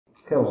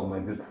Hello, my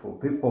beautiful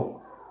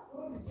people.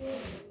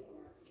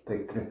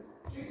 Take 3.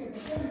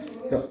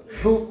 Yeah,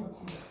 shoot.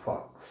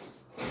 Fuck.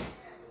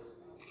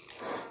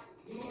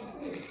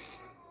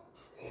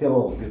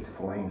 Hello,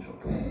 beautiful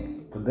angels.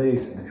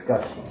 Today's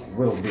discussion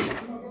will be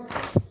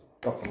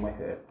top of my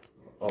head.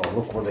 Oh,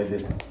 look what I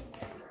did.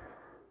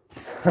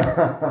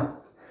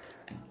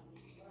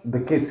 The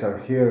kids are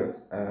here,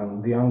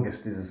 and the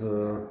youngest is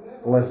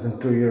less than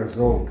 2 years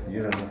old,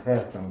 year and a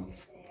half, and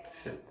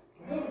shit.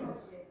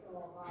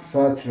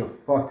 Shut your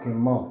fucking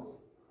mouth.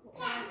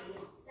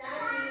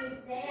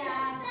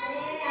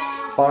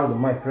 Pardon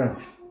my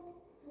French.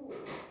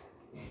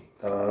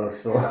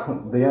 So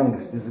the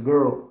youngest is a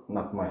girl,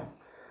 not mine,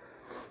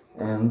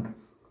 and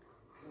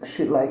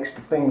she likes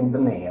to paint the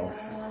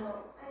nails.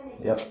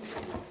 Yep.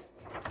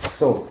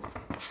 So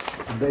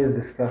today's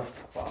discussion.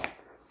 Wow,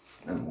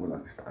 I'm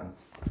gonna stand.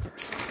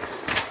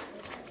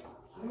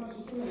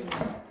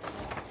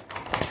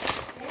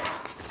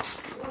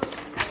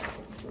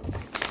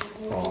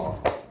 Oh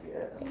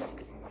yeah.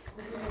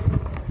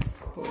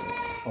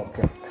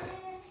 Okay.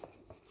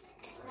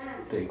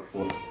 Take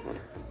 4.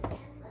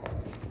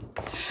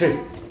 Shit.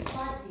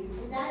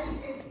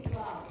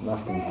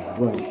 Nothing is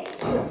going.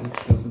 It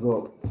should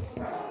go.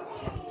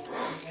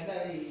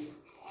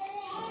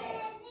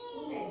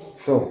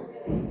 So,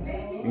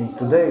 in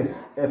today's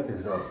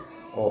episode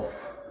of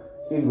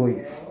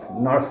egoist,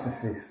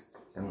 narcissist,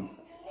 and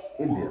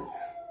idiots,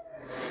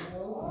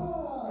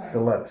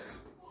 celebs,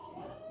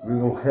 we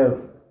will have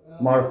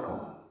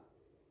Marco.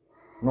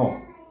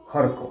 No,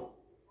 Harko.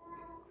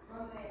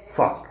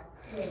 Fuck.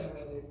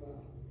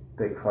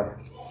 Take 5.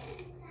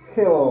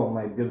 Hello,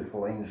 my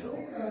beautiful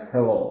angels.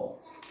 Hello.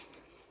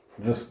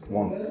 Just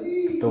want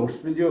to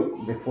toast with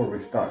you before we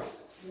start.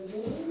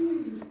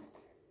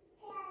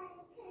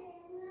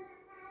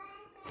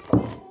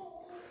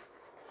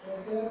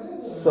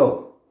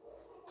 So,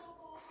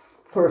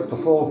 first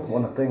of all,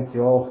 want to thank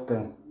you all.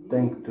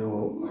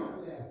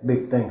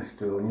 Big thanks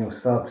to new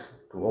subs,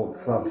 to old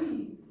subs,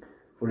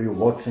 for you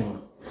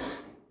watching.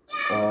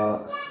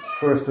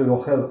 First we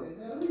will have.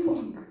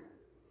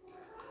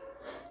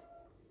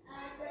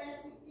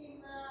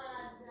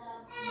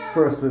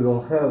 First we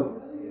will have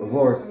a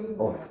word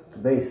of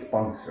today's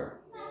sponsor.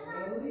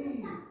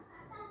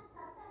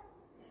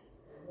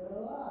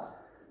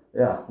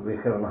 Yeah, we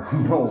have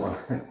no one.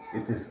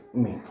 It is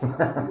me.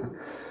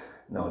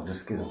 No,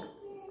 just kidding.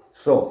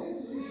 So,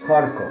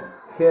 Harko,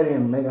 Harry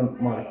and Meghan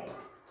Markle.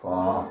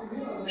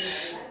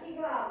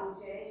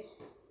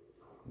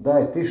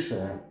 Daj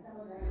tiše.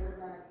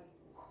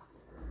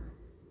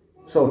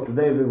 So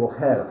today we will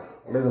have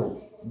a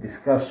little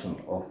discussion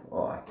of.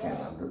 Oh, I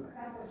cannot do that.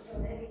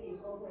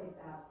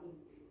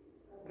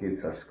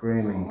 Kids are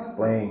screaming,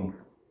 playing.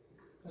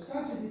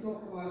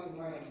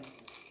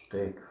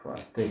 Take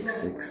 5, take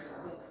 6.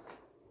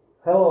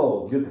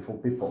 Hello, beautiful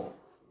people.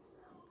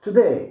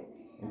 Today,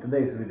 in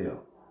today's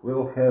video, we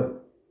will have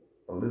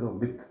a little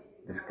bit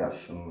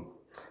discussion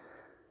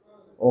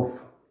of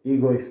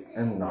egoist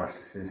and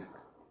narcissist.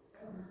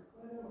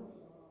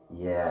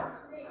 Yeah,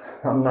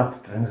 I'm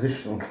not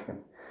transitioning.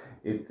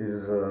 It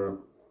is a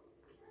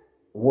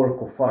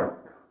work of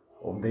art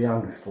of the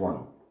youngest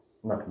one,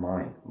 not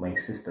mine, my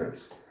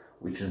sister's,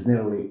 which is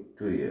nearly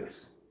 2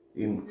 years.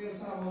 In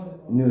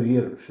New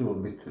Year, she will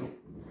be 2.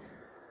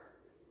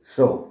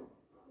 So,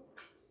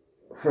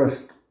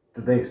 first,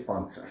 today's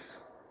sponsors.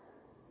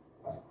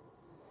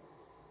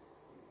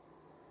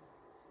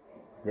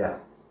 Yeah,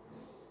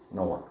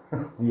 no one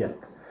yet.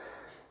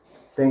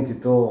 Thank you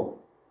to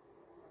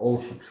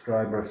all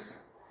subscribers,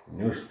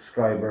 new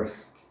subscribers.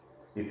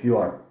 If you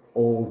are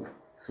old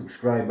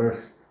subscribers,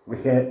 we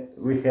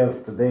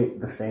have today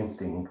the same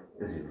thing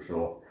as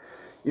usual.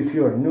 If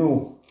you are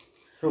new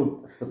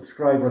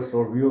subscribers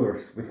or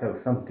viewers, we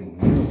have something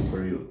new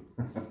for you.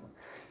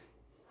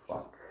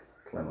 Fuck,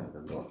 slamming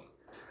the door.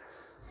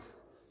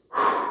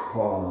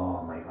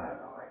 Oh my god,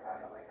 oh my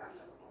god, oh my god.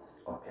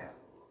 Okay.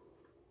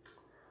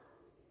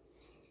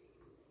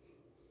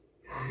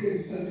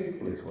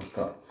 Please, what's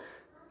up?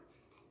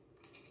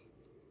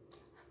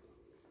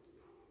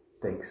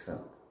 Take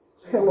some.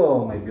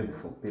 Hello, my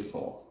beautiful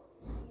people.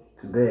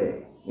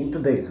 Today, in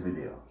today's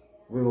video,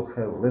 we will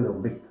have a little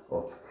bit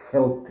of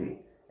healthy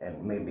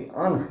and maybe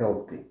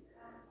unhealthy,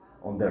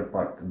 on their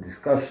part,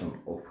 discussion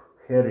of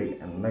Harry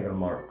and Meghan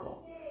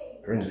Markle,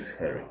 Prince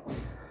Harry,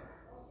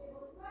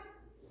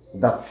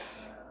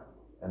 Dutch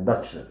and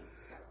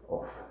Duchess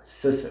of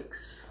Sussex.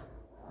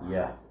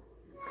 Yeah,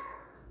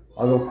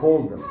 I will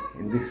call them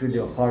in this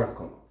video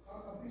Harko.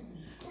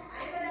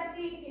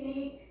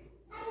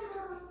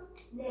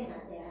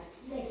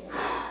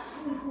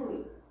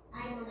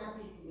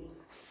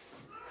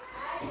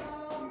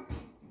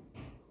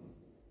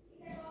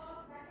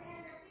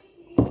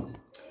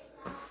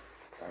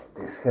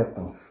 This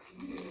happens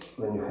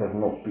when you have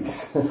no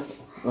peace.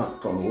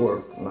 Not on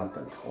work, not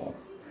at home.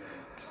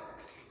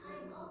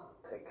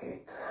 Take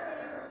it.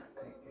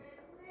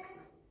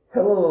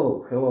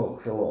 Hello, hello,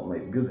 hello, my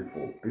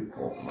beautiful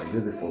people, my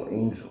beautiful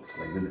angels,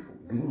 my beautiful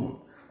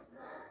demons.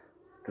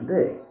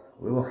 Today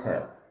we will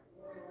have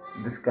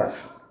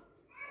discussion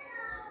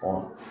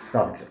on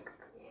subject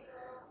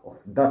of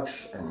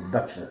Dutch and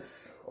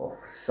Duchess of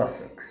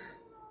Sussex.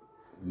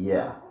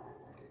 Yeah,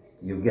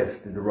 you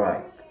guessed it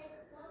right.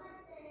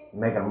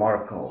 Meghan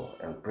Markle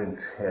and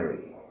Prince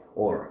Harry,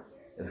 or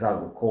as I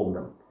will call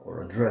them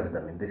or address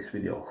them in this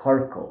video,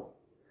 Harkle